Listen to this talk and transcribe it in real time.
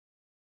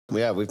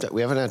Yeah,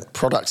 we haven't had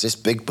products this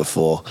big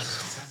before.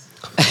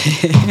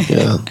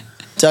 Yeah.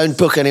 Don't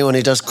book anyone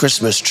who does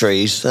Christmas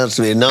trees. That's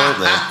going to be a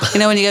nightmare. You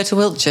know, when you go to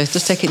Wiltshire,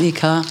 just take it in your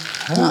car.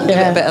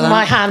 Yeah, a bit of that.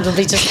 My hand will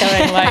be just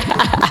going like...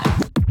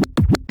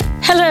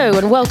 Hello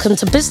and welcome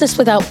to Business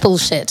Without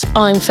Bullshit.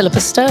 I'm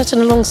Philippa Sturt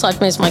and alongside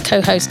me is my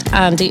co-host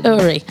Andy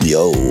Uri.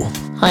 Yo.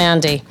 Hi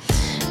Andy.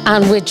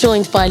 And we're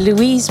joined by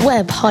Louise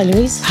Webb. Hi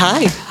Louise.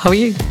 Hi, how are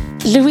you?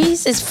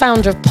 Louise is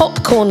founder of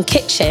Popcorn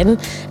Kitchen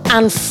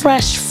and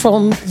fresh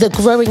from the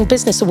Growing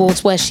Business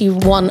Awards where she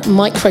won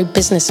Micro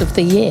Business of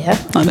the Year.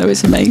 I know,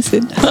 it's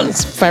amazing.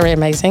 It's very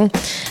amazing.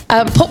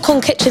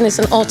 Popcorn Kitchen is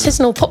an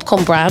artisanal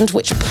popcorn brand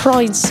which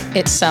prides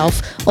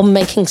itself on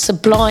making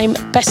sublime,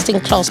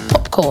 best-in-class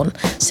popcorn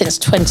since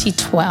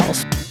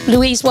 2012.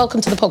 Louise, welcome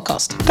to the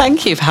podcast.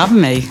 Thank you for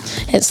having me.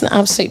 It's an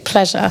absolute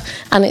pleasure,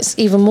 and it's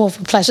even more of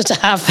a pleasure to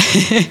have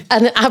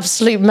an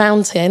absolute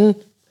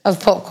mountain of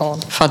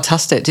popcorn.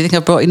 Fantastic. Do you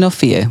think I've brought enough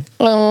for you?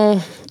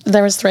 Oh,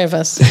 there is three of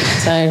us,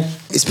 so...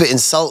 It's a bit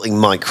insulting,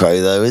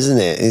 micro, though, isn't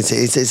it? It's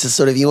a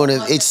sort of,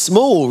 it's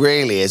small,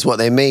 really, is what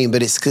they mean,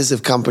 but it's because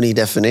of company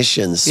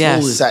definitions. Small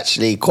is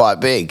actually quite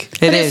big.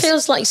 It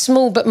feels like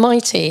small but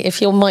mighty if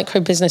you're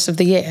Micro Business of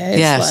the Year.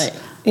 It's like,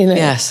 you know.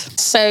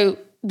 Yes. So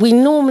we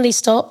normally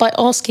start by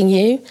asking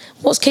you,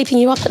 what's keeping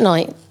you up at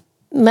night?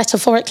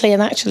 Metaphorically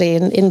and actually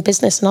in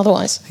business and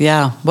otherwise.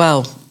 Yeah,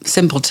 well,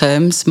 simple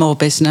terms, small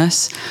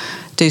business.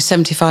 Do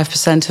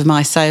 75% of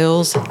my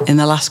sales in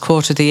the last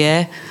quarter of the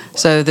year.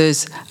 So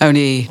there's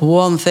only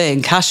one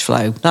thing, cash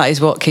flow. That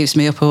is what keeps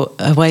me up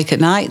awake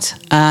at night.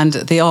 And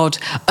the odd,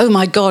 oh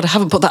my God, I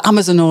haven't put that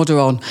Amazon order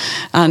on.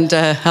 And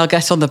I'll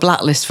get on the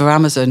blacklist for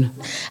Amazon.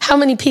 How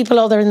many people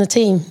are there in the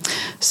team?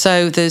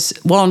 So there's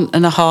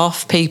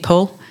 1.5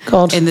 people.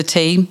 God. In the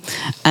team,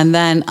 and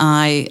then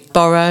I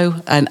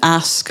borrow and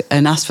ask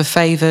for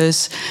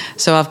favours.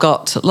 So I've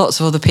got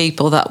lots of other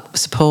people that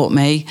support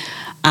me,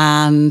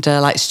 and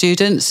like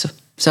students.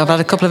 So I've had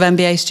a couple of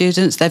MBA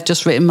students. They've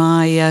just written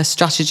my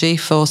strategy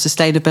for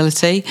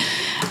sustainability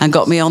and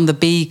got me on the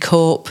B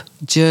Corp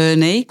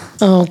journey.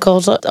 Oh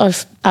God, I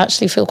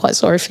actually feel quite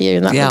sorry for you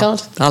in that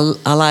regard.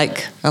 I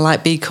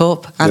like B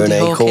Corp. You're Andy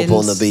an A Hawkins. Corp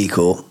on the B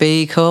Corp.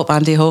 B Corp.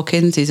 Andy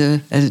Hawkins. He's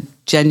a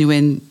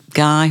genuine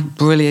guy,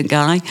 brilliant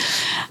guy,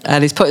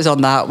 and he's put us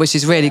on that, which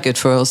is really good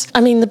for us. I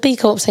mean, the B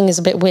Corp thing is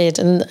a bit weird,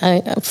 and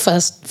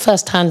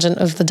first tangent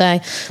of the day,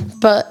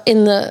 but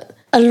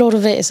a lot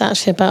of it is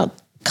actually about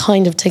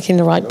kind of ticking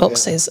the right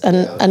boxes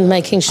and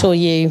making sure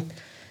you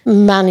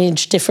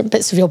manage different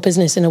bits of your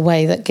business in a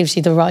way that gives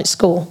you the right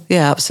score.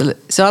 Yeah,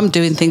 absolutely. So I'm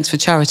doing things for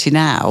charity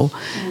now,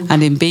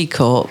 and in B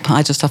Corp,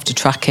 I just have to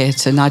track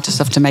it, and I just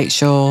have to make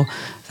sure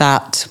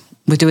that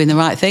we're doing the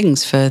right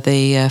things for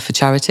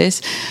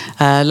charities,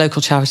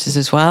 local charities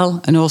as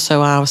well, and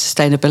also our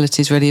sustainability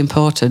is really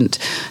important.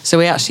 So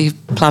we actually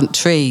plant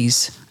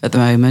trees at the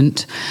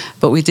moment,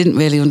 but we didn't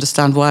really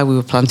understand why we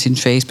were planting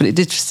trees, but it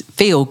did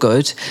feel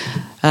good.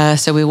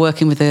 So we're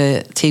working with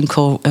a team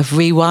called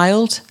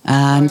Rewild,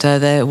 and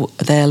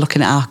they're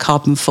looking at our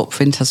carbon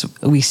footprint as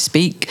we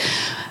speak.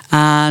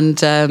 And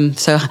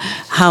so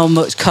how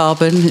much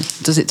carbon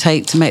does it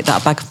take to make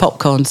that bag of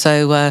popcorn?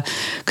 So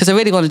because I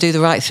really want to do the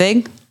right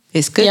thing.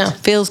 It's good. Yeah.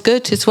 Feels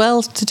good as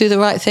well to do the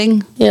right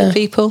thing for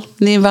people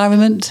in the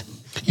environment.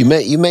 You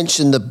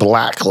mentioned the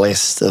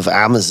blacklist of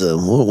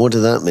Amazon. What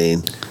does that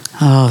mean?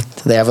 Oh,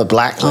 do they have a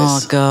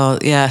blacklist? Oh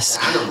God, yes.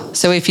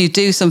 So if you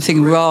do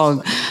something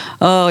wrong,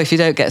 if you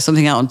don't get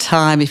something out on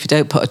time, if you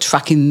don't put a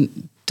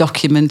tracking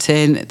document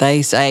in,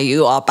 they say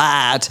you are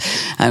bad,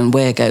 and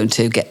we're going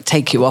to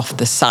take you off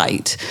the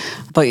site.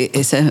 But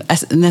it's a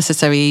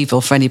necessary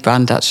evil for any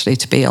brand actually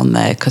to be on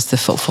there because the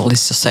footfall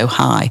is just so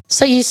high.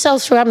 So you sell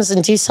through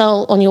Amazon. Do you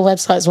sell on your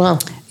website as well?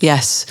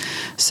 Yes.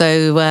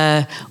 So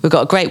we've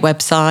got a great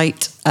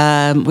website.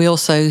 We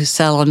also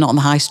sell on Not on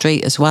the High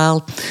Street as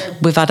well.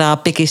 We've had our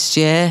biggest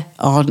year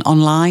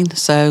online.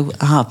 So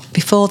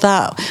before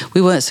that,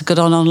 we weren't so good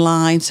on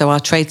online. So our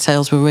trade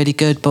sales were really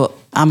good, but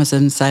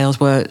Amazon sales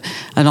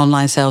and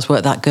online sales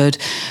weren't that good.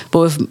 But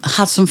we've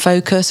had some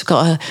focus. We've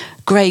got a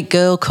great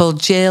girl called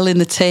Jill in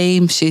the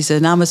team. She's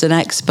an Amazon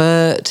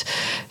expert.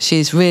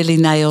 She's really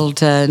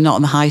nailed Not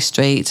on the High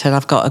Street, and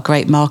I've got a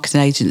great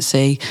marketing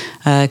agency,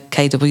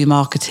 KW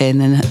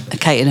Marketing, and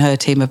Kate and her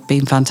team have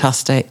been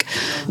fantastic.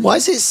 Why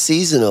is it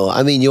seasonal?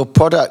 I mean, your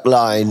product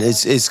line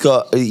it's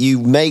got, you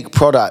make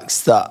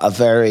products that are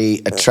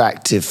very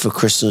attractive for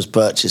Christmas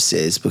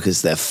purchases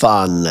because they're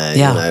fun,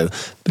 you know.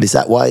 But is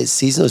that why it's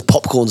seasonal?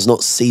 Popcorn's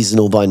not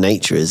seasonal by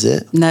nature, is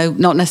it? No,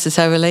 not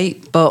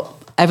necessarily, but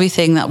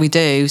everything that we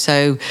do,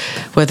 so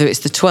whether it's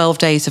the 12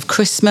 days of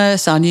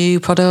Christmas, our new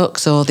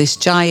products, or this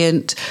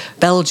giant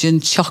Belgian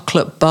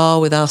chocolate bar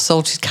with our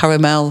salted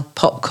caramel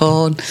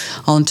popcorn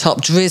on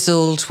top,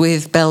 drizzled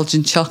with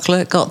Belgian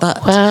chocolate. Got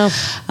that? Wow.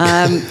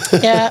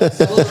 Yeah,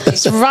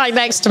 it's right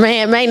next to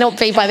me. It may not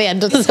be by the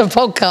end of the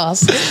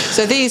podcast.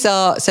 So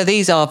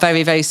these are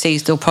very, very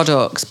seasonal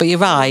products, but you're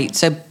right.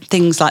 So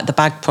things like the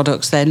bag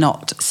products, they're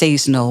not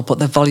seasonal, but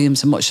the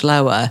volumes are much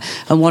lower.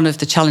 And one of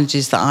the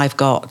challenges that I've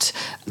got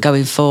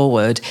going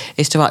forward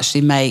is to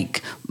actually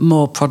make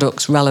more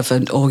products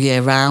relevant all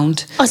year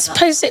round. I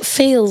suppose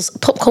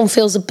popcorn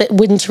feels a bit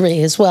wintry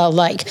as well,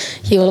 like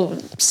you're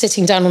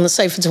sitting down on the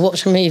sofa to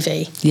watch a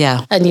movie.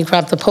 Yeah. And you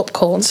grab the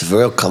popcorn. It's a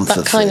real comfort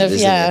that kind food, of,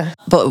 isn't it?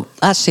 But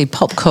actually,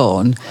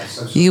 popcorn,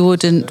 you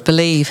wouldn't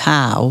believe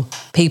how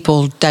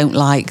people don't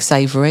like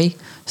savoury.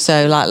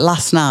 So, like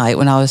last night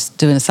when I was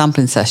doing a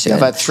sampling session, I've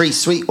had 3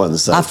 sweet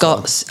ones. I've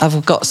got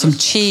some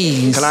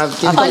cheese. Can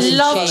I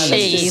love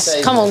cheese.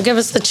 Come on, give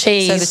us the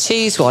cheese. So the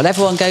cheese one,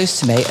 everyone goes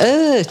to me,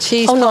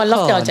 cheese. Oh no, popcorn. I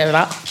love the idea of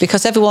that.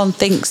 Because everyone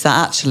thinks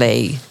that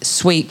actually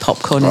sweet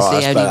popcorn is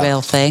the only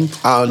real thing.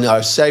 Oh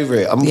no,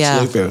 savoury. I'm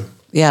savoury.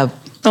 Yeah.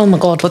 Oh my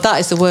God. But that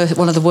is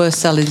one of the worst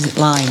selling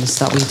lines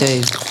that we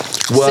do.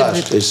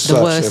 Worst is the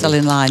worst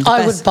selling line.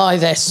 I would buy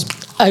this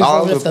over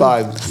all of them.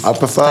 I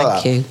prefer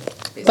that. Thank you.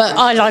 But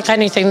I like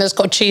anything that's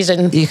got cheese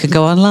in. You can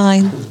go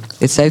online.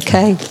 It's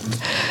okay.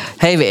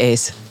 Here it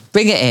is.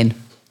 Bring it in.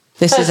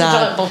 This is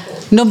our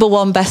number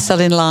 1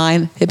 best-selling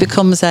line. It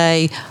becomes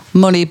a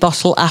money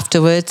bottle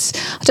afterwards.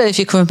 I don't know if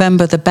you can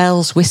remember the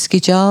Bell's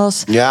whiskey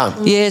jars.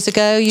 Yeah. Years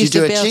ago. Do you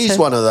do a cheese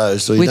one of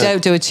those? We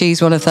don't do a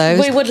cheese one of those.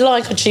 We would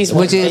like a cheese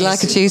one. Would you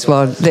like a cheese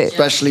one?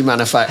 Specially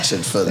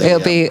manufactured for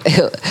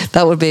the...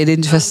 That would be an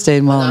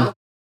interesting one.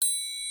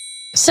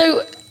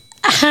 So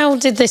how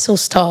did this all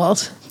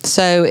start?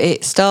 So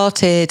it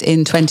started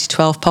in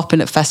 2012,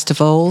 popping at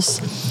festivals.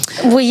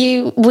 Were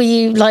you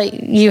like,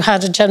 you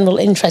had a general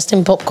interest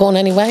in popcorn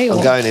anyway? Or?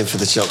 I'm going in for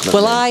the chocolate.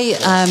 Well,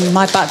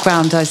 my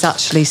background is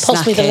actually snacking.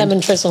 Possibly the lemon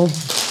drizzle.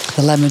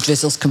 The lemon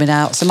drizzle's coming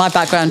out. So my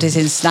background is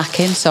in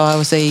snacking. So I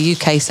was a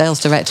UK sales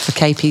director for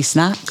KP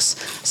Snacks.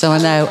 So I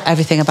know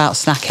everything about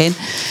snacking.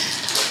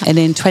 And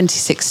in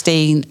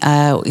 2016,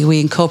 we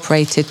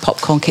incorporated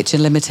Popcorn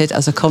Kitchen Limited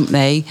as a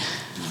company.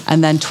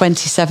 And then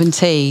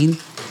 2017...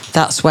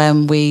 that's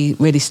when we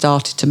really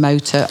started to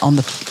motor on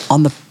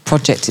the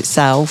project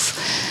itself.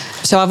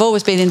 So I've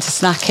always been into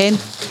snacking.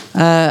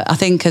 I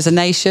think as a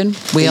nation,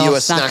 we are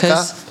snackers.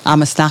 Snacker?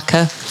 I'm a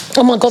snacker.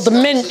 Oh my God, the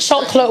mint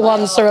chocolate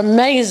ones are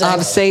amazing.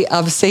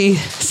 I'm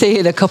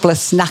seeing a couple of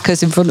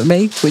snackers in front of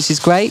me, which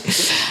is great.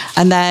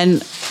 And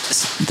then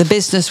the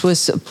business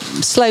was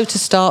slow to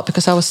start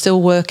because I was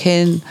still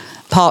working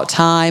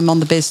part-time on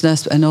the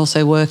business and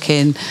also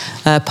working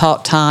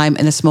part-time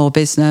in a small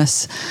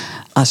business.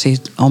 Actually,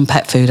 on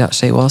pet food,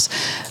 it was.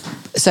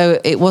 So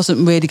it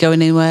wasn't really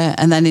going anywhere.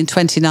 And then in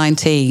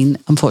 2019,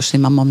 unfortunately,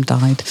 my mum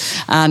died.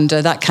 And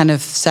that kind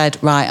of said,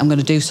 right, I'm going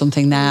to do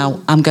something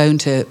now. I'm going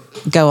to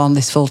go on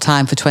this full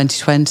time for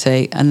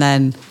 2020. And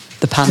then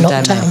the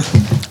pandemic.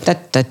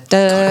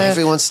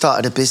 Everyone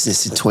started a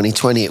business in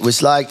 2020. It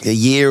was like a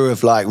year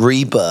of like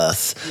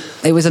rebirth.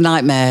 It was a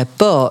nightmare,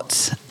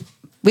 but...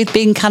 we'd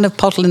been kind of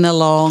poddling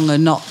along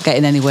and not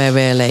getting anywhere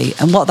really.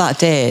 And what that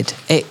did,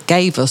 it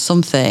gave us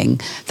something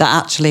that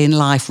actually in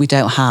life we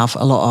don't have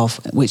a lot of,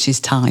 which is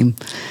time.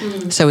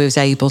 So we was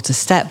able to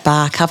step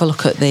back, have a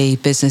look at the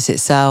business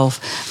itself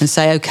and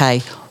say,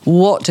 okay,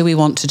 what do we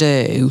want to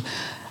do?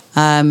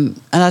 And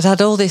I'd had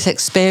all this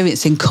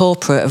experience in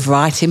corporate of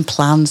writing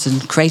plans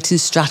and creating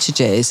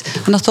strategies.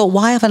 And I thought,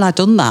 why haven't I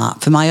done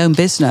that for my own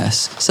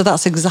business? So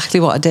that's exactly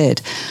what I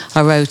did.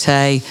 I wrote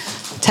a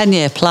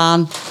 10-year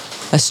plan,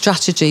 a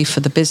strategy for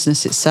the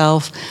business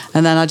itself,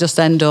 and then I just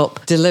end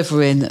up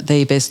delivering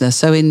the business.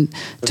 So in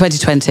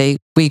 2020,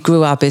 we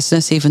grew our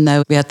business, even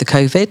though we had the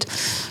COVID.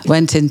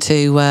 Went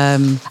into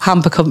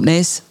hamper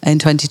companies in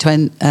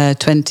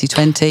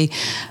 2020,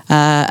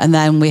 and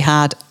then we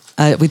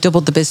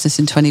doubled the business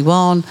in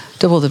 21,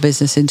 doubled the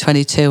business in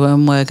 22,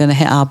 and we're going to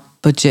hit our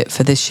budget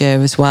for this year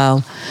as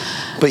well.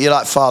 But you're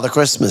like Father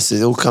Christmas,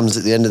 it all comes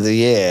at the end of the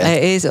year.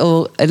 It is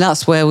all, and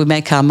that's where we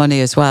make our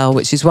money as well,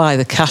 which is why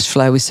the cash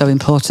flow is so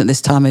important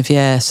this time of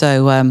year.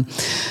 So,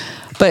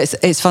 but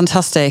it's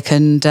fantastic,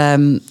 and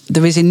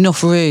there is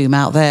enough room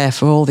out there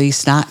for all these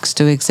snacks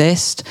to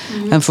exist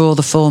and for all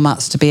the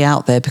formats to be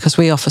out there, because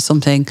we offer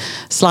something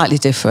slightly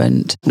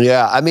different.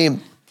 Yeah, I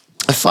mean,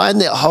 I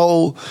find the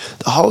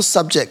whole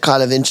subject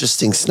kind of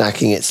interesting,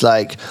 snacking. It's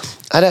like,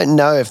 I don't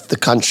know if the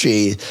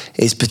country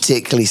is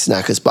particularly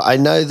snackers, but I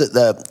know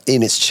that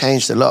it's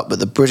changed a lot, but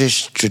the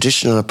British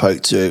traditional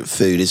approach to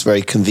food is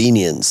very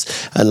convenience.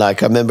 And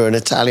like, I remember an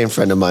Italian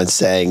friend of mine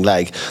saying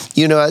like,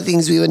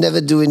 things we would never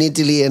do in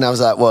Italy. And I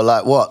was like, well,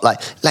 like what?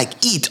 Like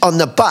eat on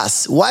the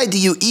bus. Why do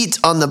you eat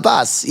on the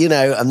bus?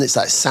 And it's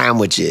like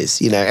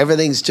sandwiches,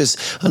 everything's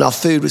just, and our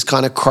food was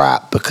kind of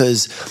crap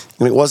because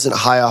it wasn't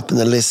high up in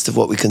the list of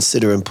what we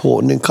consider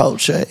important in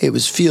culture. It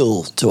was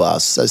fuel to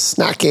us. So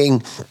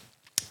snacking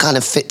kind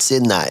of fits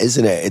in that,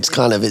 isn't it?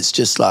 It's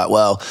just like,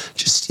 well,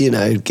 just,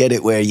 get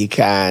it where you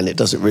can. It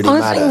doesn't really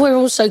matter. I think we're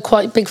also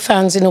quite big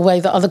fans in a way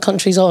that other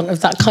countries aren't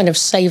of that kind of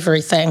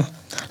savoury thing,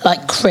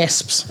 like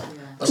crisps.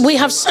 We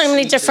have so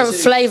many different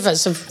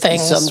flavours of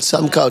things.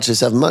 Some cultures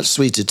have much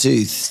sweeter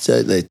tooth,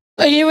 don't they?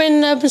 Are you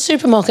in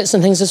supermarkets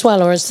and things as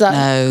well, or is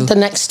that the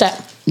next step?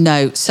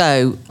 No,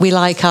 so we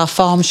like our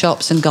farm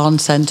shops and garden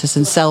centres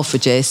and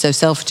Selfridges. So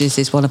Selfridges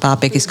is one of our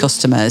biggest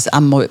customers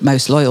and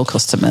most loyal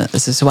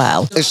customers as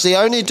well. It's the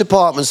only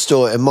department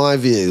store, in my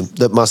view,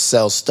 that must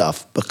sell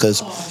stuff,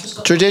 because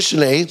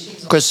traditionally,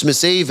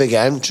 Christmas Eve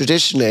again,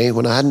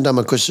 when I hadn't done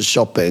my Christmas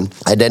shopping,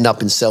 I'd end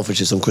up in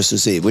Selfridges on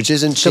Christmas Eve, which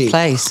isn't cheap. Good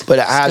place. But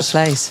it has, good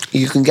place.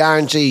 You can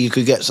guarantee you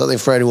could get something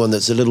for anyone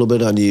that's a little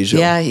bit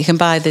unusual. Yeah, you can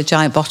buy the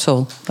giant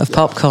bottle of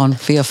popcorn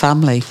for your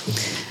family.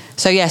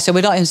 So so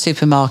we're not in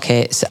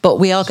supermarkets, but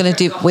we are going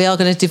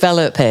to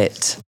develop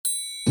it.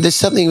 There's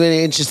something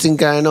really interesting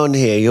going on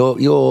here.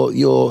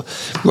 You're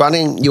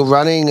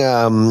running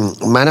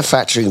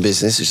manufacturing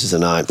business, which is a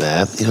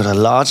nightmare. You've got a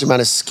large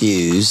amount of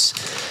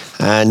SKUs,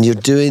 and you're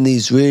doing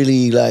these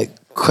really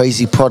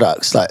crazy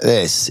products like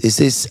this. Is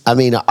this? I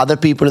mean, are other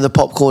people in the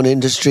popcorn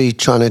industry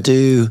trying to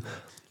do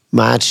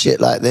mad shit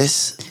like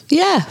this?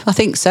 Yeah, I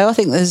think so. I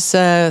think there's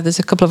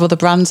a couple of other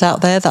brands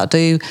out there that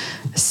do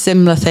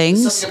similar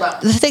things.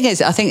 The thing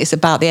is, I think it's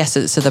about the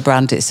essence of the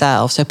brand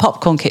itself. So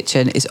Popcorn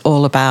Kitchen is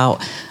all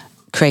about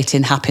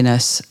creating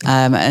happiness,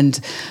 and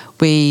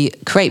we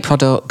create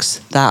products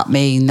that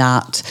mean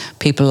that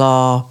people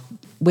are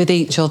with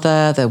each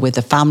other, they're with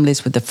the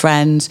families, with the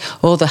friends,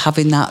 or they're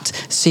having that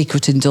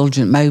secret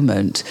indulgent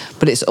moment.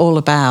 But it's all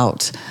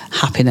about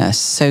happiness.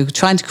 So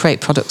trying to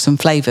create products and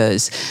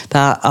flavours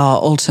that are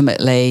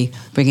ultimately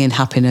bringing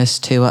happiness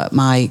to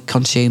my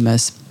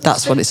consumers.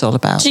 That's what it's all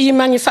about. Do you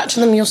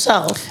manufacture them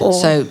yourself? Or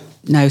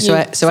No,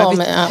 so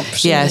farm it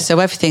out, yeah, so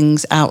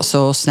everything's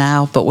outsourced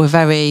now, but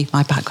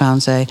my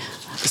background's a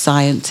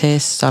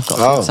scientist. I've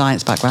got a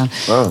science background.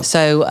 Oh.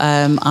 So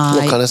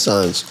what kind of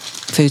science?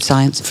 Food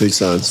science. Food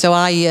science. So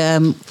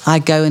I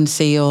go and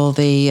see all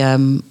the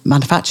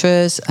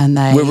manufacturers, and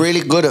we're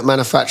really good at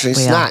manufacturing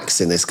snacks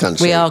in this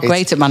country. We are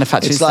great at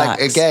manufacturing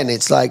snacks.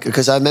 It's like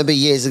because I remember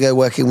years ago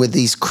working with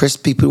these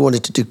crisp people who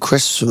wanted to do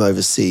crisps from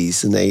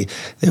overseas, and they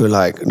were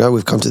like, "No,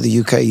 we've come to the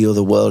UK. You're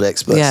the world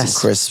experts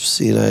in crisps.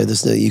 You know,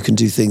 you can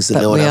do things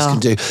that no one else can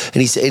do."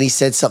 And he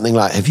said something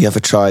like, "Have you ever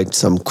tried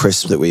some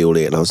crisp that we all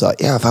eat?" And I was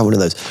like, "Yeah, I've had one of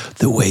those.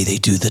 The way they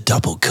do the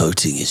double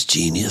coating is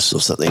genius,"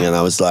 or something. And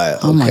I was like,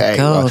 "Okay." Oh my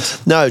God. Well,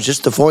 no,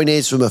 just the point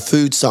is, from a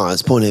food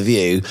science point of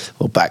view,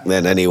 well, back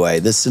then anyway,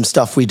 there's some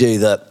stuff we do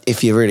that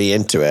if you're really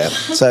into it.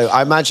 So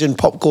I imagine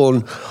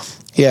popcorn,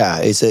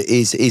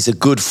 is a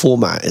good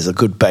format, is a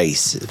good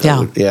base.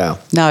 Yeah.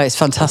 No, it's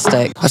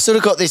fantastic. I sort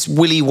of got this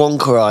Willy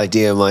Wonka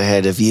idea in my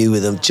head of you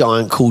with a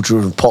giant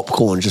cauldron of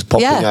popcorn just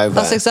popping over. Yeah,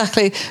 that's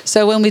exactly.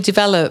 So when we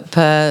develop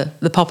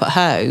the pop at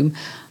home,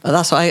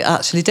 that's what I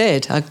actually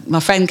did. My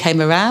friend came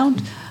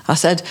around. I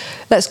said,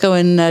 let's go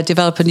and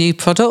develop a new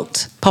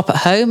product, pop at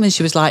home. And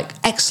she was like,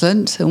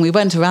 excellent. And we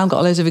went around,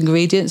 got loads of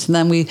ingredients. And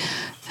then we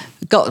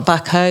got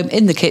back home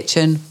in the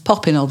kitchen,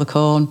 popping all the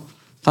corn.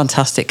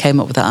 Fantastic, came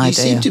up with that idea. You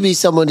seem to be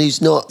someone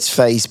who's not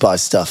fazed by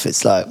stuff.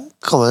 It's like,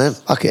 come on then,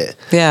 fuck it.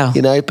 Yeah.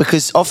 You know,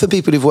 because often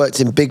people who've worked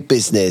in big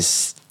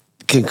business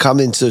can come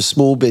into a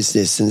small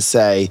business and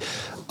say,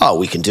 oh,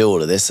 we can do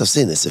all of this. I've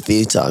seen this a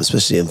few times,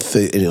 especially in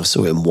food, I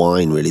saw it in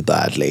wine really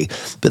badly.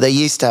 But they're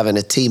used to having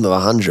a team of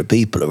 100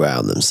 people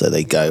around them. So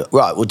they go,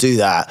 right, we'll do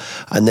that.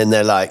 And then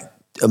they're like,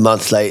 a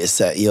month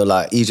later,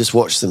 you just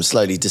watch them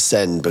slowly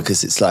descend,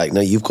 because it's like,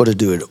 no, you've got to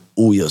do it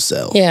all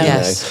yourself. Yeah.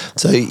 Yes.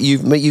 So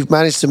you've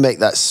managed to make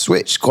that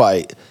switch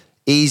quite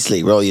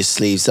easily. Roll your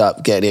sleeves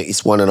up, get it.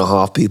 It's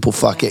 1.5 people.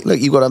 Fuck it.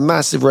 Look, you've got a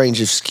massive range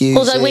of SKUs.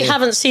 Although we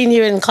haven't seen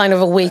you in kind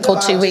of a week or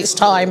 2 weeks'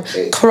 time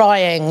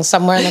crying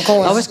somewhere in the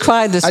corner. I was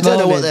crying this morning. I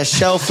don't know what their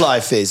shelf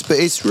life is, but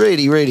it's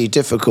really, really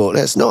difficult.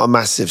 It's not a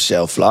massive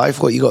shelf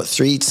life. What, you got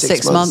 6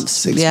 months?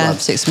 6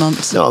 months. 6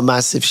 months. Not a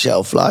massive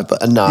shelf life,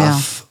 but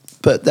enough. Yeah.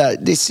 But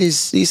this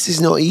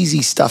is not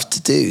easy stuff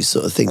to do,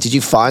 sort of thing. Did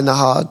you find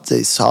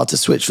it's hard to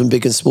switch from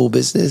big and small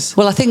business?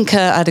 Well, I think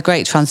I had a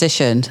great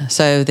transition.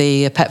 So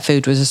the pet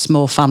food was a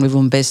small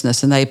family-run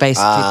business, and they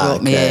basically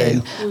brought me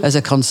in as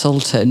a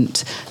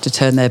consultant to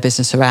turn their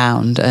business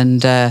around.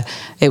 And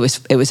it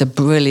was a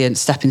brilliant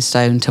stepping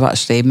stone to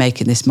actually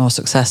making this more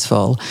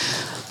successful.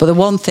 But the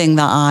one thing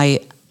that I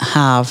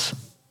have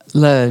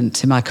learned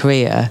in my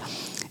career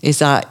is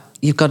that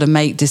you've got to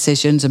make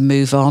decisions and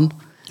move on.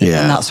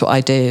 Yeah. And that's what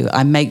I do.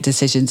 I make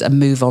decisions and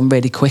move on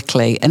really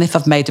quickly. And if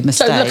I've made a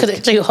mistake... Don't look at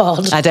it too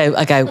hard. I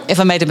go, if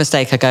I made a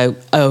mistake, I go,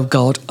 oh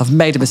God, I've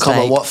made a mistake.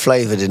 Come on, what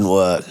flavour didn't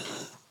work?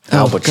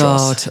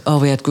 Albatross. Oh,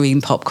 God. We had green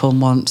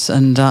popcorn once,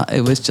 and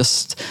it was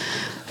just...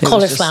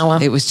 Cauliflower.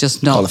 It was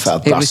just not... Cauliflower,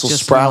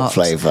 Brussels sprout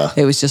flavour.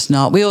 It was just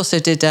not. We also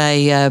did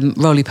a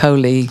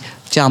roly-poly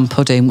jam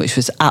pudding, which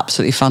was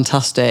absolutely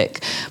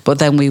fantastic. But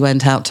then we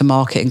went out to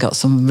market and got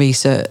some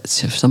research,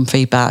 some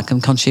feedback,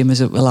 and consumers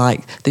that were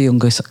like, the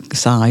younger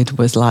side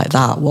was like,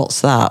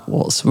 what's that?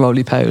 What's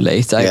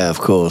roly-poly? So, yeah, of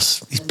course.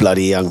 These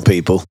bloody young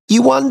people.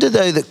 You wonder,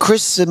 though, that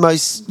crisps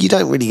are you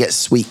don't really get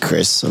sweet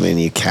crisps. I mean,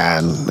 you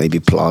can, maybe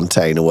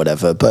plantain or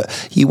whatever,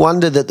 but you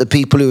wonder that the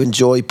people who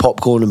enjoy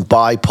popcorn and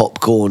buy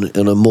popcorn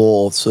in a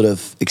more sort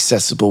of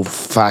accessible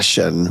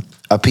fashion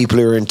are people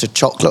who are into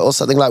chocolate or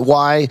something? Like,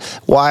 why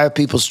are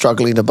people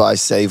struggling to buy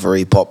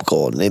savoury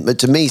popcorn?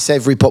 To me,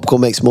 savoury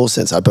popcorn makes more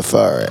sense. I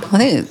prefer it.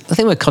 I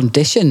think we're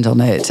conditioned on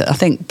it. I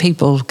think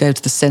people go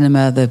to the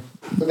cinema,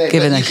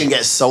 You can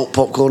get salt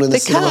popcorn in the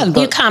cinema.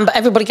 You can, but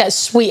everybody gets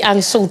sweet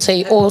and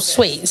salty or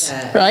sweets,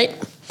 right?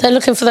 They're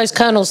looking for those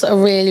kernels that are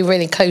really,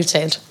 really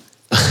coated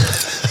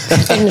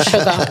in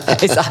sugar.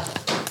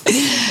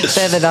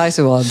 They're the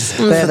nicer ones.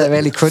 They're the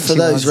really crunchy ones. For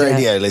those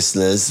radio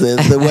listeners,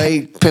 the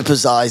way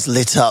Pippa's eyes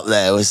lit up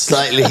there was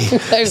slightly... You're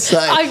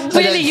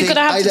going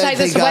to have to take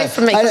this away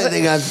from me. I don't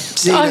think I've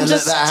seen her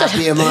look that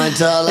happy in my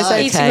entire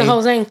life. It's eating the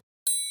whole thing.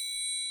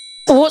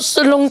 What's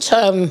the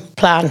long-term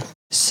plan?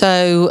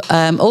 So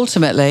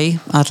ultimately,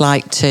 I'd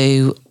like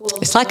to.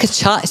 It's like a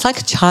child. It's like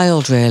a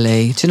child,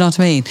 really. Do you know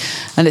what I mean?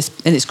 And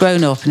it's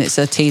grown up, and it's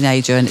a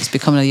teenager, and it's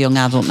becoming a young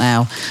adult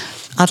now.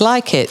 I'd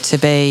like it to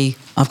be.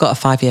 I've got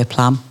a 5-year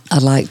plan.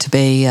 I'd like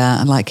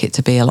it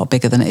to be a lot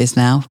bigger than it is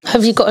now.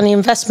 Have you got any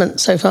investment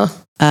so far?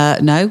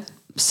 No.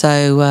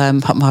 So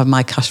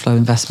my cash flow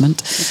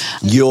investment.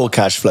 Your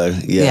cash flow,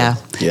 yeah.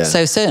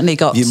 So certainly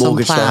got you some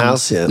mortgaged plans. the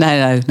house, yeah?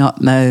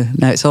 No,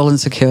 it's all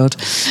unsecured.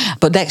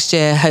 But next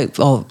year,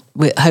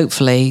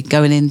 hopefully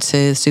going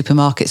into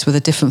supermarkets with a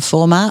different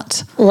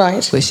format,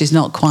 right? Which is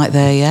not quite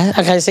there yet.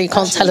 Okay, so you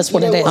can't tell us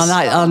what it is.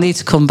 I'll need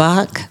to come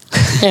back.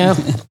 Yeah.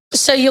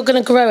 So you're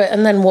going to grow it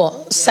and then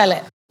what? Sell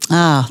it?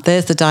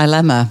 There's the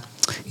dilemma.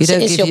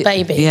 It's your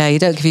baby. Yeah, you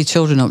don't give your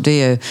children up, do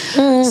you?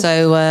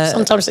 So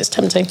sometimes it's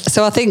tempting.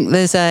 So I think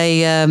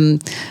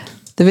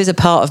there is a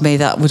part of me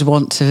that would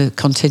want to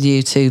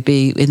continue to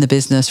be in the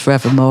business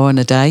forevermore and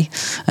a day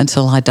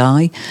until I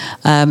die.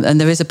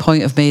 And there is a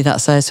point of me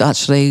that says,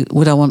 actually,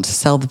 would I want to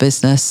sell the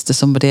business to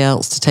somebody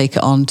else to take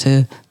it on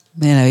to,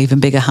 even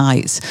bigger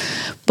heights?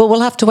 But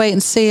we'll have to wait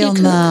and see on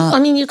that. I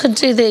mean, you could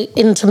do the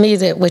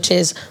intermediate, which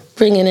is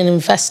bring in an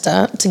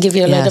investor to give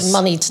you a load of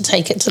money to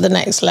take it to the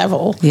next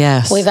level.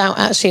 Yes. Without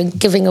actually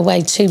giving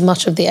away too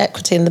much of the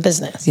equity in the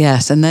business.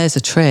 Yes, and there's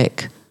a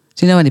trick.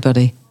 Do you know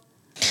anybody?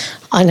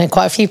 I know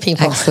quite a few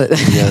people. Excellent.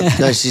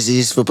 No, she's a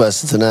useful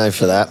person to know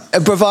for that.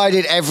 And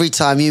provided every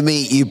time you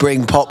meet, you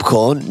bring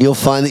popcorn, you'll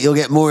find that you'll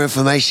get more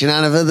information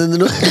out of her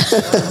than...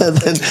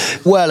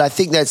 Well, I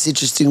think that's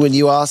interesting when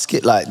you ask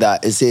it like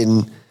that, as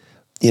in...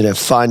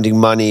 finding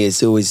money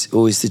is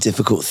always the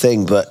difficult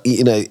thing, but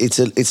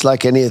it's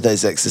like any of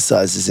those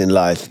exercises in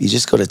life. You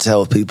just got to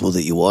tell people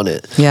that you want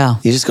it. Yeah.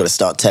 You just got to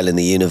start telling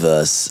the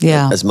universe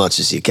as much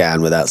as you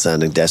can without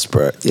sounding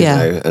desperate. You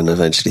know, and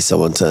eventually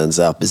someone turns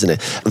up, isn't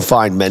it? And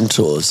find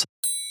mentors.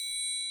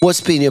 What's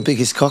been your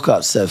biggest cock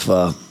up so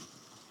far?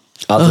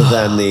 Other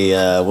than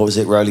the, what was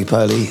it,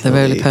 roly-poly? The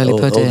roly-poly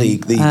pudding. Or the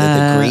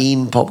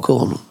green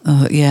popcorn.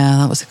 Yeah,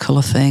 that was a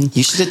colour thing.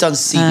 You should have done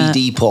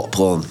CBD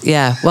popcorn.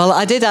 Yeah, well,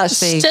 I did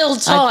actually... Still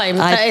time.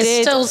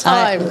 Still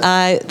time.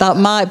 That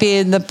might be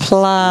in the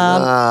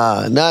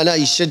plan. No,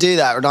 you should do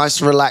that. Nice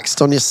and relaxed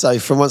on your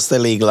sofa. And once they're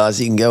legalised,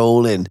 you can go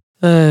all in.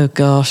 Oh,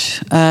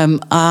 gosh.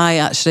 I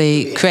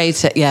actually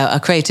created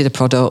a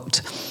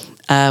product.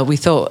 We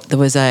thought there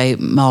was a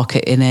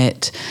market in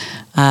it.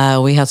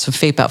 We had some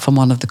feedback from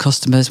one of the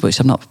customers, which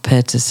I'm not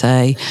prepared to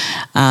say,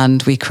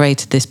 and we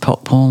created this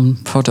popcorn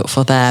product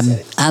for them,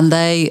 and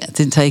they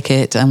didn't take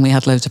it, and we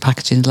had loads of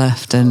packaging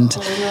left, and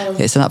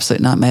it's an absolute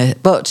nightmare.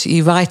 But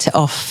you write it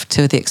off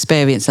to the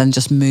experience and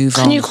just move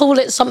on. Can you call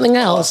it something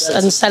else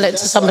and sell it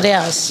to somebody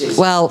else?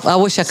 Well, I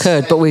wish I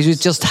could, but we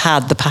just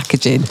had the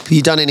packaging. Have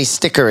you done any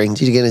stickering?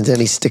 Did you get into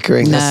any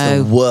stickering? No. That's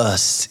the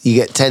worst. You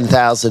get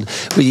 10,000.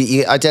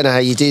 Well, I don't know how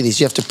you do this.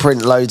 You have to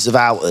print loads of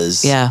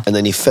outers, and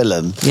then you fill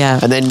them. Yeah.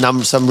 And then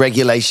some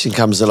regulation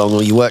comes along,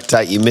 or you worked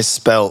out you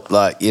misspelt,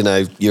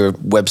 your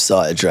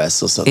website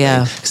address or something.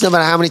 Yeah. Because no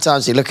matter how many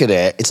times you look at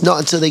it, it's not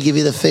until they give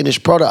you the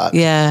finished product.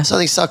 Yeah.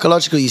 Something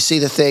psychological. You see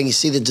the thing, you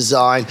see the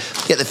design,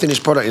 you get the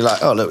finished product, you're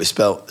like, oh, look, we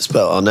spelt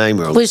our name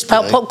wrong. We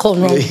spelt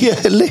popcorn wrong. Yeah,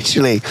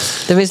 literally.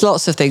 There is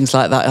lots of things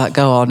like that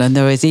go on, and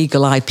there is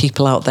eagle-eyed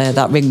people out there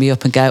that ring me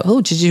up and go,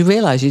 oh, did you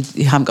realise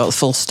you haven't got the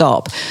full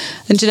stop?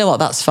 And do you know what?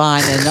 That's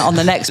fine. And on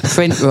the next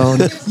print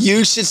run...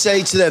 You should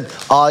say to them,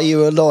 are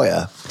you a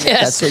lawyer?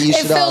 Yes. That's what you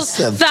should ask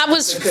them. That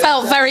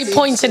felt very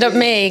pointed at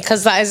me,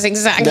 because that is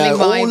exactly my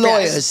all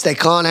lawyers, they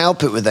can't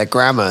help it with their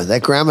grammar. They're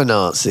grammar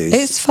Nazis.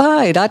 It's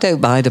fine. I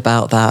don't mind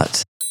about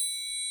that.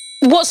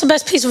 What's the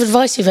best piece of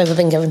advice you've ever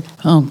been given?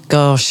 Oh,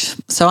 gosh.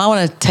 So I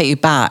want to take you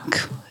back.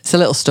 It's a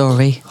little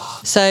story.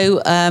 So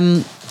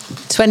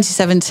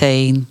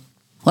 2017,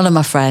 one of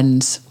my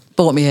friends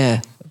bought me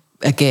a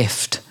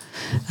gift,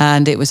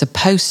 and it was a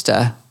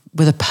poster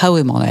with a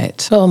poem on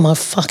it. Oh, my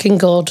fucking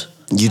God.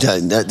 You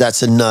don't.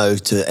 That's a no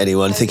to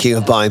anyone thinking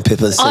of buying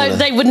Pippa's.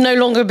 They would no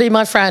longer be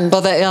my friend. Well,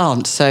 they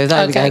aren't, so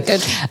there we go.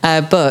 Good.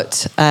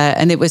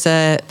 And it was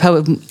a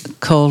poem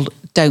called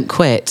Don't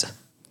Quit.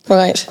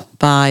 Right.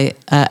 by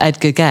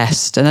Edgar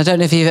Guest. And I don't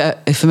know if you're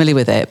familiar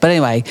with it. But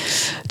anyway,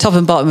 top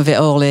and bottom of it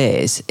all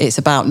is, it's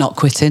about not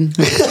quitting.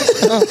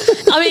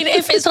 I mean,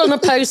 if it's on a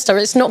poster,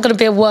 it's not going to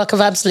be a work of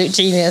absolute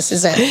genius,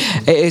 is it?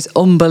 It is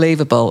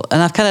unbelievable.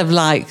 And I've kind of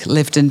like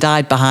lived and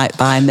died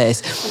behind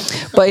this.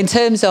 But in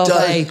terms of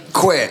Don't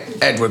quit,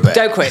 Edward Beck.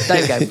 Don't quit,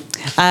 there we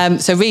go.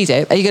 So read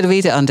it. Are you going to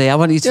read it, Andy? I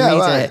want you to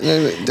read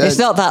it. No, it's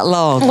not that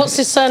long. What's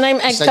his surname?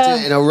 Edgar? So do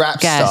it in a rap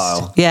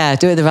style. Yeah,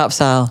 do it in the rap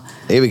style.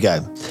 Here we go.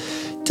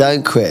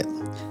 Don't quit.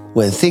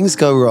 When things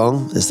go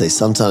wrong, as they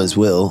sometimes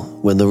will,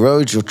 when the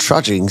road you're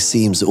trudging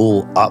seems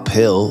all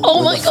uphill, oh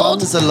when my the God.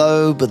 funds are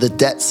low but the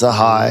debts are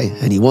high,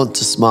 and you want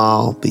to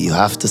smile but you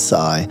have to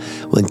sigh,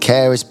 when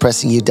care is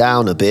pressing you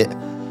down a bit,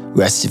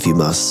 rest if you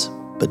must,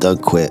 but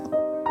don't quit.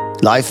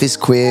 Life is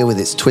queer with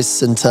its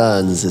twists and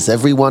turns, as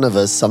every one of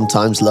us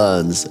sometimes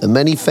learns, and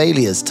many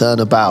failures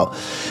turn about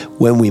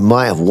when we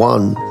might have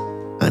won,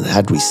 and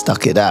had we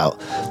stuck it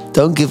out.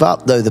 Don't give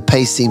up though the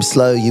pace seems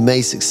slow, you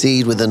may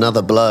succeed with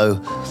another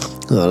blow.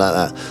 Oh, I like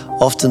that.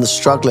 Often the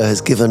struggler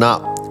has given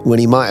up when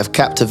he might have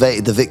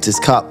captivated the victor's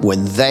cup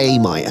when they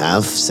might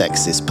have,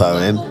 sexist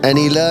poem. And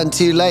he learned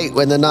too late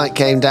when the night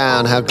came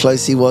down how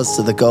close he was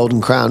to the golden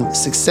crown.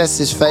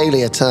 Success is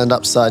failure turned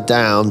upside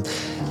down,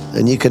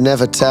 and you can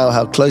never tell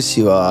how close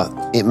you are.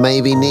 It may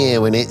be near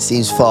when it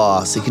seems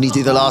far. So can you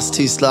do the last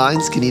two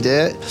lines? Can you do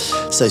it?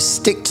 So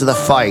stick to the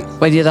fight.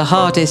 When you're the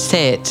hardest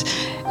hit,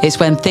 it's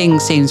when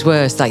things seems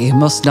worse that you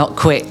must not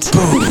quit.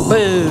 Boom.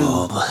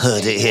 Boom.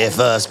 Heard it here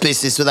first.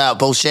 Business without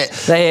bullshit.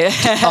 There.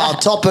 Our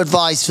top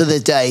advice for the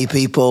day,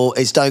 people,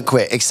 is don't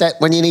quit. Except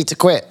when you need to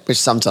quit, which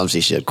sometimes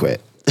you should quit.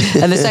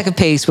 And the second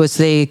piece was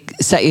the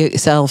set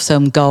yourself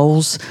some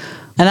goals.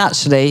 And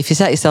actually, if you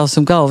set yourself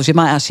some goals, you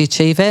might actually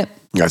achieve it.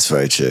 That's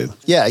very true.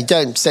 Yeah, you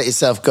don't set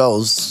yourself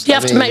goals. You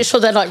have to make sure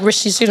they're like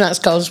Rishi Sunak's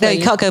goals. No,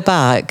 you can't go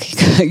back.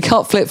 You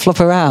can't flip-flop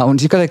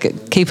around. You've got to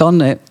keep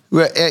on it.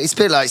 It's a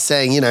bit like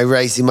saying,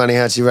 raising money.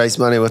 How do you raise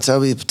money? Well,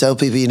 tell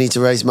people you need to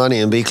raise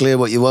money and be clear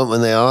what you want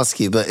when they ask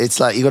you. But it's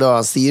like you've got to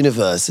ask the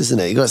universe, isn't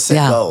it? You've got to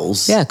set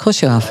goals. Yeah, of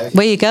course you have.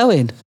 Where are you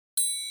going?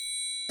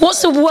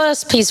 What's the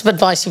worst piece of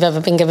advice you've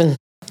ever been given?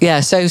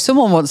 Yeah, so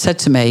someone once said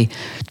to me,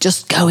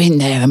 just go in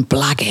there and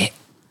blag it.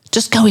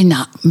 Just go in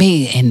that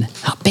meeting,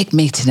 that big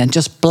meeting, and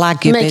just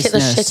blag your business.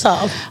 Make it the shit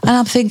up. And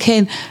I'm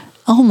thinking,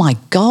 oh my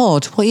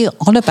God, what are you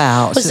on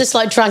about? Was this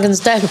like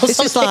Dragon's Den or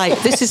something?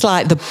 This is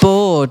like the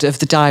board of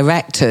the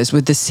directors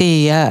with the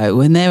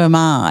CEO, and there am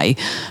I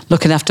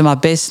looking after my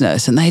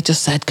business, and they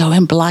just said, go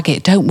and blag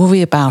it. Don't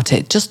worry about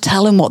it. Just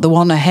tell them what they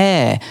want to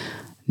hear.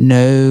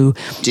 No.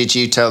 Did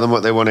you tell them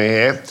what they want to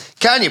hear?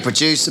 Can you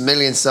produce 1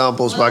 million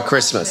samples by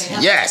Christmas?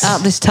 Yes.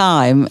 At this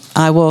time,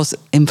 I was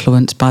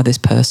influenced by this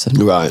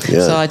person. Right, yeah.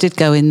 So I did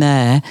go in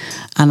there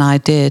and I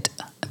did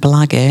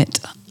blag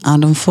it.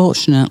 And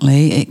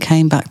unfortunately, it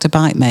came back to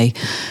bite me.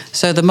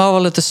 So the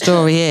moral of the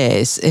story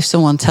is, if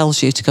someone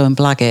tells you to go and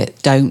blag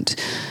it, don't.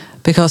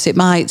 Because it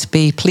might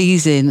be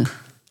pleasing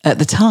at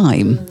the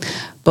time,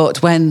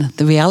 but when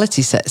the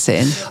reality sets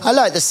in... I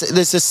like this.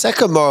 There's a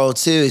second moral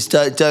too, is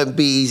don't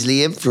be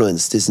easily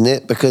influenced, isn't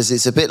it? Because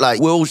it's a bit like,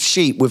 we're all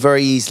sheep, we're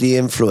very easily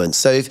influenced.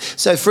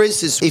 So for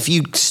instance, if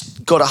you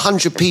got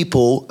 100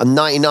 people and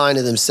 99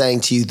 of them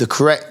saying to you,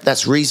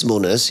 that's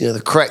reasonableness,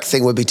 the correct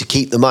thing would be to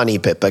keep the money,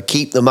 Pippa,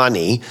 keep the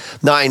money.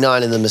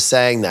 99 of them are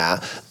saying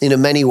that. In a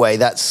many way,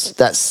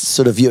 that's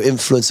sort of your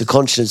influence of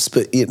conscience,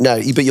 but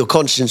your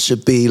conscience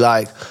should be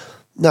like,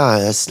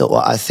 no, that's not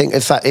what I think. In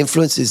fact,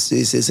 influence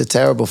is a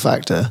terrible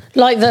factor.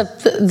 Like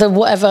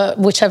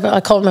whichever, I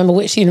can't remember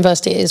which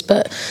university it is,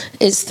 but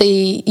it's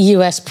the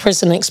US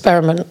prison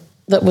experiment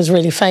that was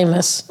really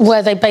famous,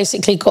 where they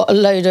basically got a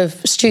load of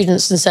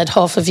students and said,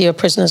 half of you are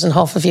prisoners and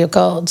half of you are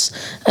guards,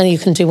 and you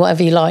can do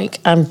whatever you like.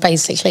 And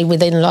basically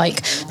within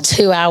like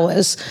 2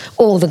 hours,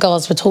 all the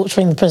guards were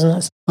torturing the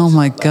prisoners. Oh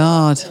my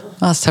God,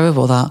 that's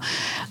terrible, that.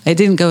 It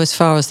didn't go as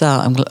far as that,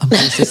 I'm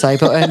pleased to say.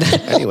 But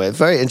anyway,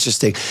 very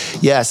interesting.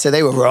 Yeah, so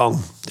they were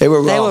wrong. They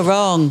were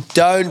wrong.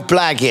 Don't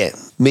blag it.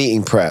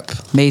 Meeting prep.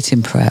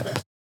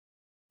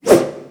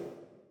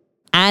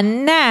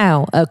 And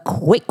now, a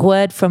quick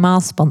word from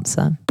our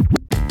sponsor.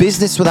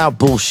 Business Without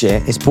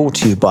Bullshit is brought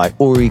to you by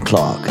Uri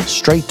Clark,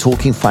 straight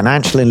talking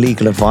financial and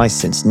legal advice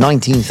since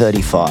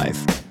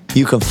 1935.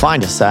 You can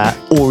find us at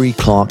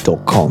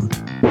uriclark.com.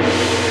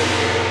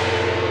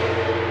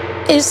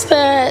 Is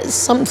there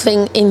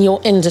something in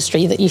your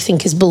industry that you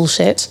think is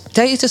bullshit?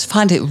 don't you just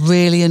find it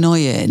really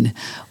annoying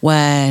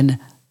when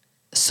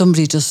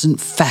somebody doesn't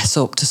fess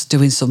up to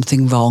doing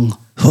something wrong?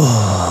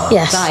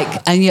 Yes.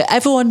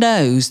 Everyone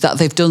knows that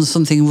they've done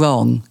something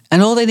wrong,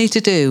 and all they need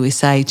to do is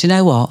say, do you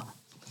know what?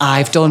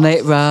 I've done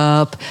it,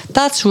 Rob.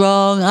 That's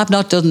wrong. I've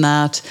not done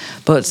that.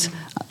 But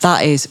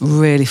that is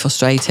really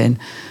frustrating.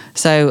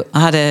 So I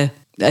had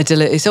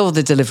it's all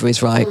the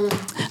deliveries, right?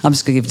 I'm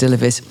just going to give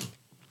deliveries.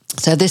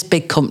 So this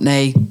big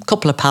company,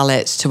 couple of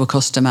pallets to a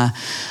customer,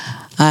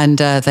 and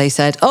they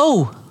said,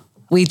 oh,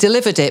 we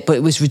delivered it, but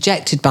it was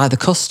rejected by the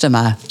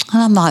customer.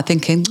 And I'm like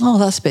thinking, oh,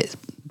 that's a bit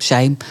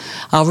shame.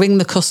 I'll ring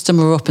the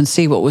customer up and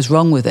see what was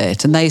wrong with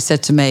it. And they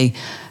said to me,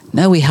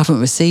 no, we haven't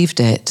received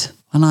it.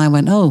 And I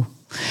went, oh,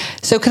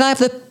 so can I have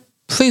the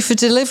proof of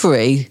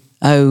delivery,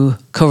 oh,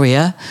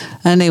 courier?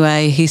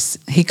 Anyway, he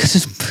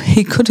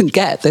couldn't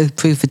get the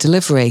proof of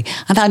delivery.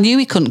 And I knew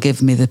he couldn't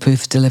give me the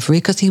proof of delivery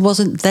because he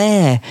wasn't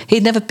there.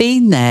 He'd never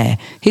been there.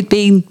 He'd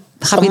been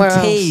having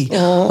tea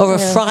or a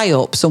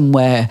fry-up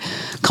somewhere,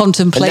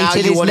 contemplating his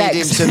next... And now you wanted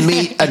him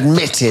to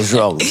admit his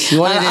wrongs. You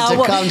wanted him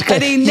to come...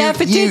 And he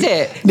never did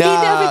it. No,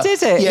 he never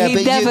did it.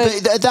 Yeah,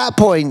 but at that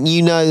point,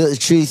 you know that the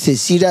truth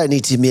is you don't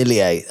need to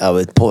humiliate, I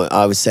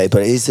would say,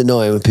 but it is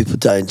annoying when people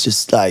don't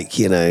just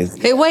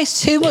It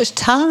wastes too much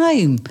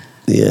time.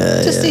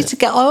 Yeah, just need to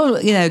get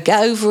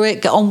over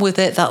it, get on with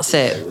it. That's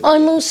it. I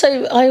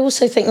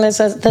also think there's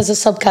a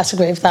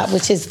subcategory of that,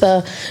 which is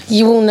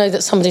you all know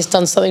that somebody's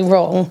done something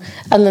wrong,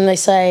 and then they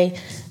say,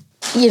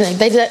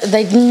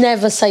 they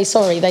never say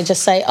sorry. They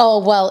just say,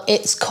 "Oh well,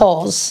 it's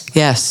cause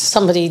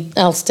somebody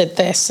else did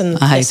this and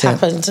this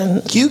happened."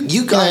 And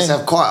you guys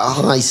have quite a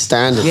high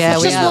standard. Yeah,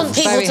 we just want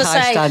people to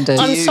say,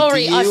 "I'm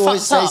sorry, I fucked up." Do you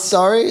always say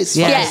sorry?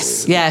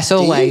 Yes,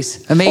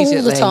 always, immediately,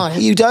 all the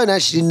time. You don't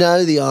actually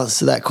know the answer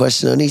to that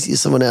question. Only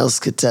someone else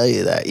could tell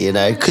you that.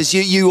 Because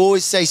you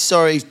always say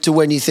sorry to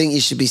when you think you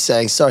should be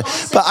saying sorry.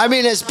 But I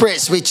mean, as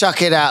Brits, we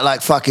chuck it out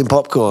like fucking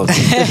popcorn.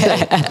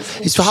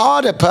 It's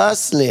harder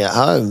personally at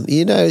home.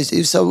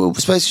 So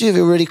especially if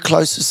you're really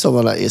close with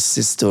someone like your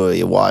sister or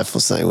your wife or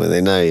something, where they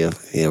know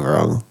you're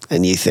wrong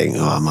and you think,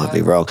 I might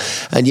be wrong,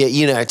 and yet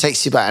it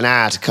takes you about an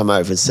hour to come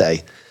over and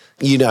say,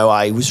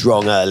 I was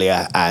wrong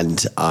earlier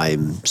and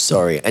I'm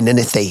sorry. And then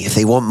if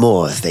they want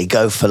more, if they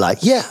go for I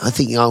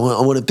think I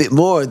want a bit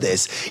more of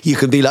this, you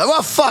can be like,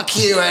 well, fuck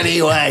you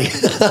anyway.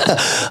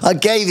 I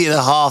gave you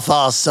the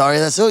half-ass sorry.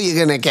 That's all you're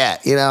gonna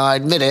get. I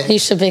admit it. You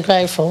should be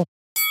grateful.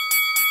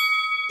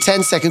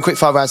 10-second quick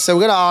fire round. So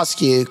we're going to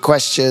ask you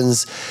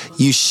questions.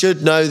 You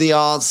should know the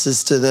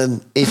answers to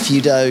them. If you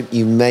don't,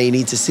 you may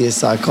need to see a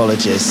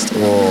psychologist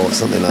or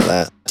something like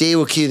that. Dee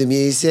will cue the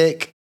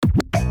music.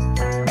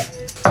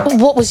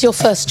 What was your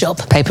first job?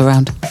 Paper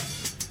round.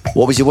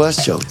 What was your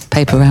worst job?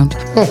 Paper round.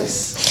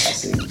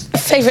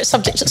 Favourite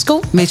subject at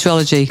school?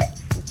 Meteorology.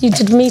 You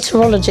did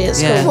meteorology at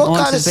school. Yeah, what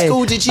kind of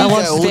school did you go? I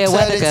wanted to be a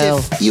weather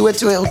girl. You went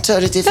to an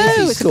alternative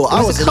hippie school.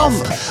 I wasn't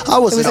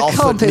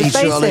offered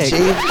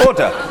meteorology.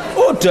 Order!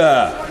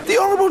 The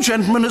Honourable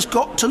Gentleman has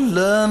got to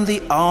learn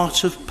the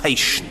art of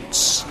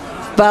patience.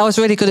 But I was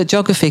really good at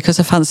geography because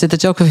I fancied the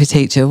geography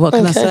teacher. What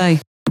can I say?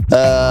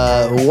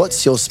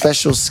 What's your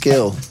special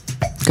skill?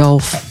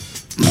 Golf.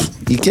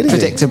 You kidding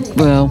me?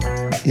 Well,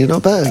 you're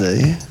not bad, are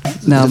you?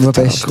 No, I'm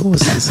rubbish.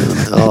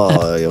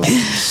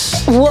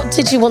 What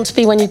did you want to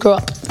be when you grew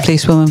up?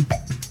 Policewoman.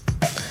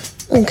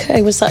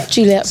 Okay, was that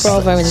Juliet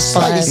Bravo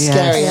inspired? Slightly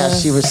scary how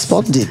she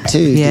responded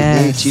too,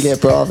 didn't you? Juliet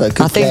Bravo,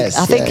 good guess.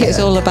 I think it's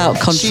all about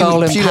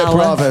control and Juliet power.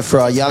 Bravo, for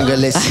our younger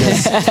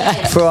listeners,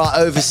 for our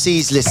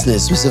overseas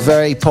listeners, was a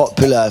very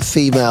popular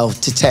female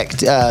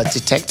detective.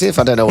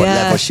 I don't know what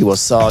level she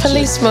was, sergeant.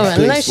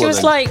 Policewoman. No,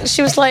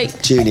 she was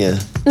like junior.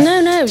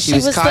 No, she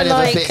was kind of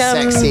a bit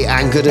sexy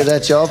and good at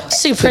her job.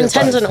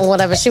 Superintendent or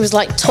whatever. She was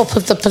like top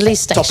of the police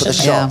station. Top of the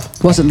shop.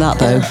 Yeah. Wasn't that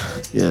though?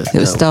 Yeah. It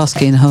was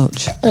Starsky and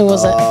Hutch. Oh,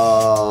 was it?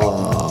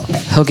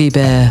 Huggy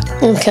Bear.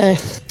 Okay.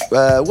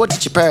 What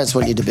did your parents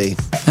want you to be?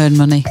 Earn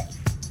money.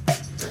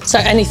 So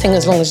anything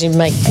as long as you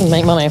make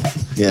money.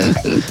 Yeah.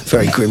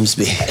 Very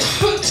Grimsby.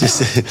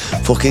 Just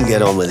fucking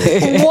get on with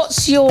it.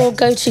 What's your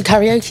go-to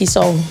karaoke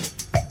song?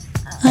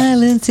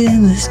 Islands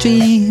in the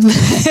stream.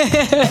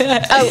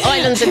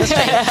 Islands in the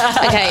stream.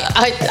 Okay,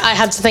 I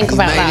had to think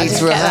about that. You may need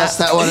to rehearse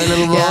that one a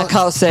little more. Yeah, I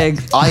can't sing.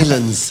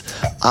 Islands.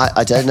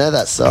 I don't know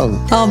that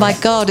song. Oh my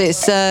God,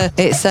 it's a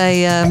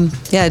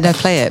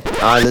play it.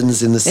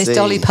 Islands in the sea. It's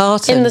Dolly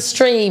Parton. In the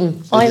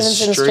stream. Islands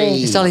in the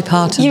stream. It's Dolly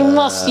Parton. You'll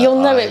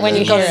know it when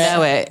you hear it.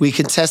 Know it. We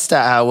can test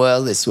out how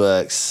well this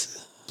works.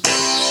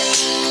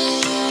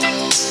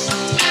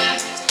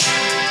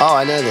 Oh,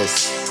 I know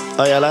this.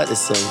 Oh yeah, I like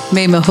this song.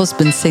 Me and my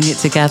husband sing it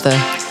together.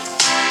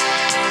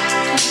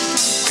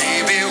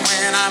 Baby,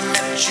 when I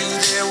met you,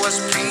 there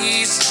was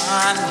peace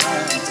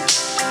unknown.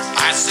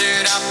 I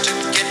set out to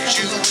get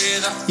you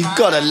with a... You've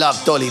got to love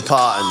Dolly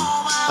Parton.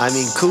 I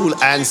mean, cool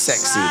and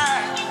sexy.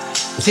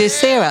 Do you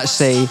see her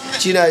actually?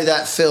 Do you know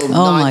that film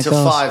 9 to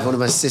 5? One of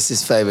my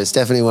sister's favourites.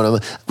 Definitely one of my.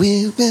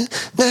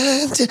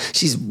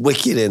 She's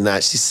wicked in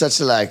that. She's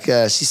such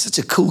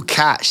a cool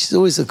cat. She's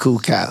always a cool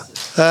cat.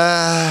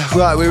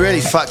 Right, we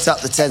really fucked up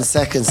the 10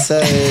 seconds.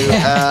 So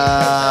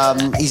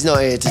he's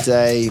not here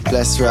today.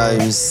 Bless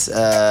Rome's.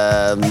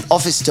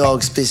 Office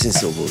dogs,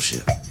 business or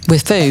bullshit?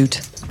 With food,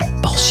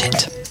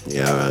 bullshit.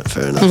 Yeah, all right,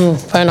 fair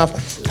enough. Fair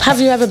enough. Have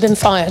you ever been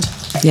fired?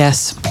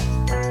 Yes.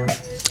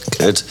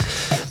 Good.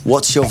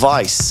 What's your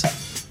vice?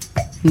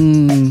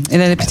 In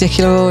any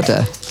particular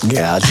order?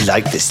 Yeah, I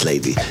like this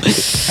lady.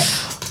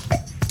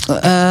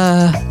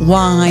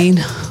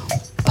 Wine,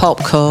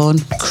 popcorn,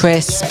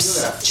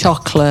 crisps,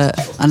 chocolate,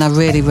 and I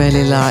really,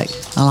 really like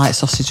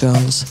sausage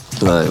rolls.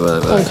 Right.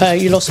 Okay,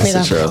 you lost me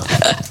there.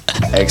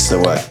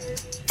 Excellent work.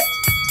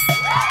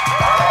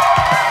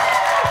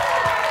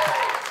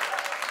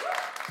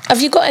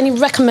 Have you got any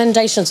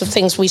recommendations of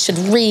things we should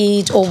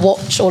read or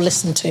watch or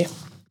listen to?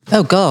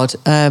 Oh, God.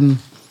 I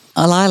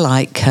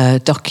like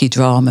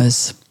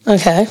docudramas.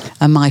 Okay.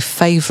 And my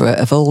favourite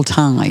of all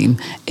time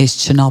is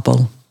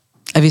Chernobyl.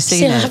 Have you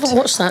seen it? I haven't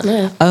watched that,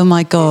 no. Oh,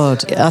 my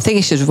God. I think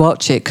you should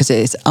watch it because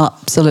it's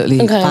absolutely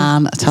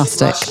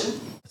fantastic.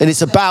 And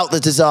it's about the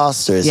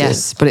disaster, is it?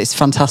 Yes, but it's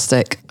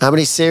fantastic. How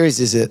many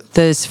series is it?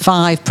 There's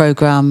 5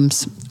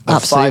 programmes.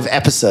 5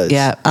 episodes?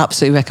 Yeah,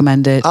 absolutely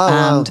recommend it.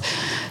 Oh, and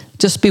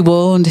just be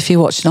warned if you're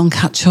watching on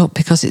catch-up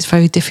because it's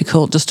very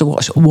difficult just to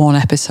watch one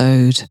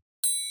episode.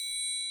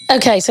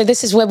 Okay, so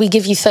this is where we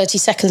give you 30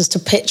 seconds to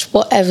pitch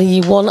whatever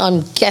you want.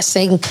 I'm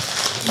guessing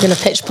you're going to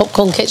pitch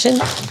Popcorn Kitchen.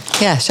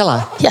 Yeah, shall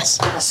I? Yes.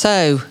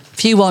 So,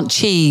 if you want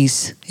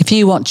cheese, if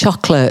you want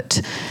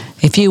chocolate,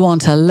 if you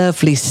want a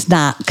lovely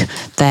snack,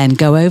 then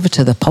go over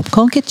to the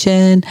Popcorn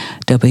Kitchen,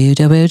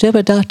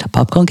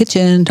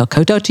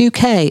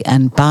 www.popcornkitchen.co.uk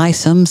and buy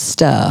some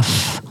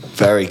stuff.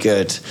 Very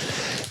good.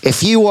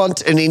 If you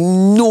want an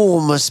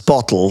enormous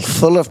bottle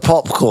full of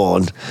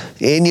popcorn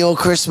in your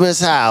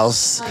Christmas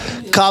house,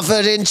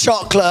 covered in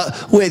chocolate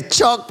with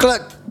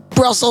chocolate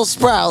Brussels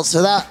sprouts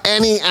without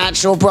any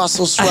actual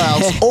Brussels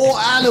sprouts or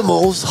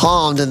animals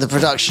harmed in the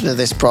production of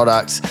this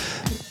product,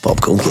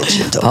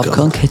 popcornkitchen.com.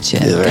 Popcorn Kitchen.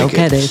 Go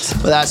get it.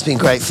 Well, that's been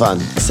great fun.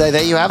 So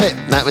there you have it.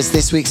 That was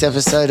this week's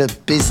episode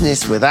of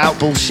Business Without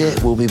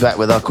Bullshit. We'll be back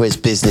with our quiz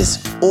Business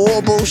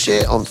or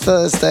Bullshit on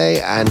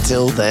Thursday.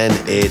 Until then,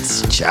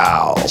 it's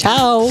ciao.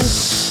 Ciao.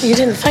 You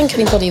didn't thank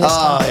anybody this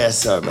time. Oh, yeah,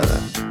 sorry about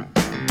that.